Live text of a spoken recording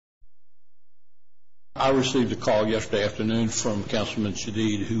I received a call yesterday afternoon from Councilman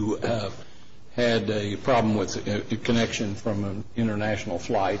Shadid, who had a problem with a connection from an international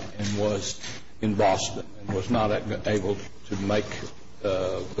flight and was in Boston and was not able to make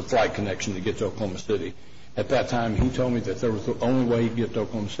the flight connection to get to Oklahoma City. At that time, he told me that there was the only way he'd get to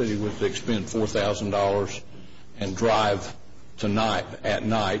Oklahoma City was to expend $4,000 and drive at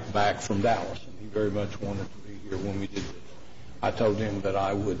night back from Dallas. And he very much wanted to be here when we did this. I told him that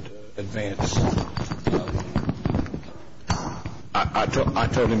I would advance. I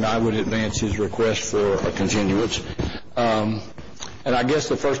told him I would advance his request for a continuance. And I guess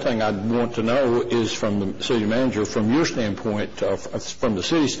the first thing I'd want to know is from the city manager, from your standpoint, from the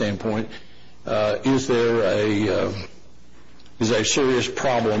city standpoint, is there a serious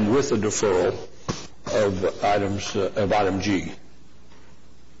problem with the deferral of item G?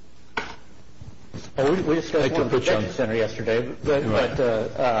 Well, we discussed one at the convention center yesterday,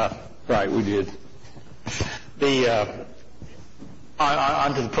 right, we did.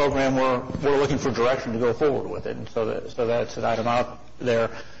 Onto the program, we're looking for direction to go forward with it, and so that's an item out there.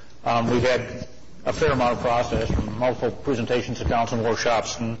 We've had a fair amount of process from multiple presentations at council and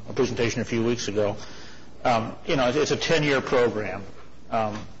workshops and a presentation a few weeks ago. It's a 10-year program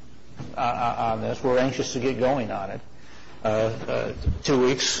on this. We're anxious to get going on it. 2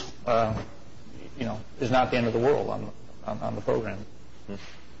 weeks, is not the end of the world on the program.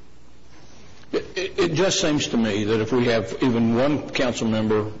 It just seems to me that if we have even one council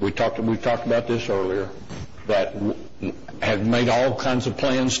member, we talked about this earlier, that have made all kinds of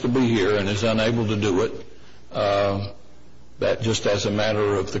plans to be here and is unable to do it, that just as a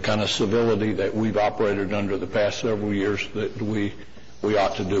matter of the kind of civility that we've operated under the past several years, that we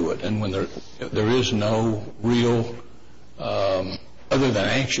ought to do it. And when there is no real, other than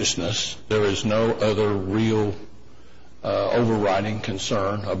anxiousness, there is no other real overriding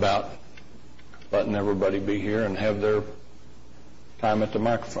concern about letting everybody be here and have their time at the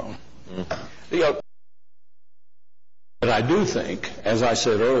microphone. Mm-hmm. But I do think, as I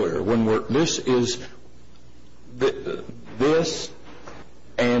said earlier, this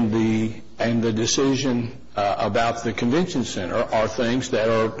and the decision about the convention center are things that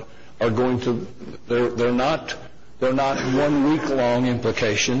are going to they're not 1 week long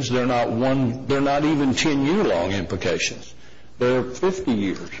implications. They're not even 10-year long implications. They're 50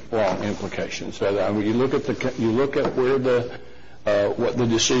 years long implications. So you look at where what the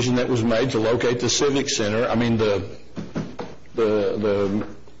decision that was made to locate the civic center. I mean the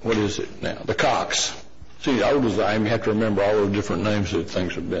what is it now? The Cox. See, old as I am, you have to remember all the different names that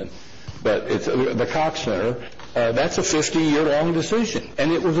things have been. But it's the Cox Center. That's a 50-year long decision,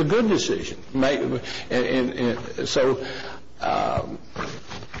 and it was a good decision. So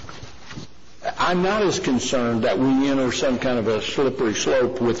I'm not as concerned that we enter some kind of a slippery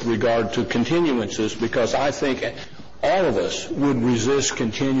slope with regard to continuances, because I think all of us would resist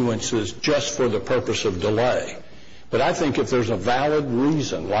continuances just for the purpose of delay. But I think if there's a valid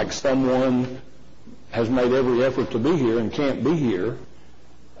reason, like someone has made every effort to be here and can't be here,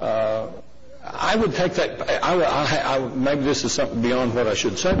 I would take that. Maybe this is something beyond what I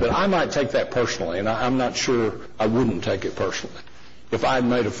should say, but I might take that personally, and I'm not sure I wouldn't take it personally. If I had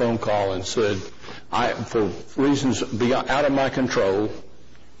made a phone call and said, for reasons out of my control,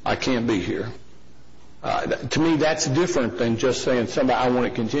 I can't be here. To me, that's different than just saying, I want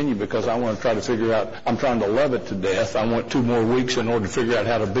to continue because I want to try to figure out, I'm trying to love it to death. I want 2 more weeks in order to figure out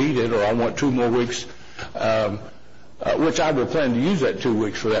how to beat it, or I want 2 more weeks, which I would plan to use that 2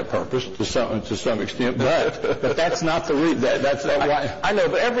 weeks for that purpose to some extent. But that's not the reason. That's not why. I know,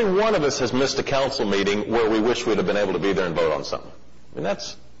 but every one of us has missed a council meeting where we wish we'd have been able to be there and vote on something. I mean,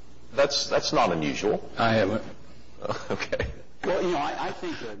 that's not unusual. I haven't. Okay. Well, I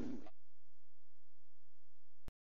think that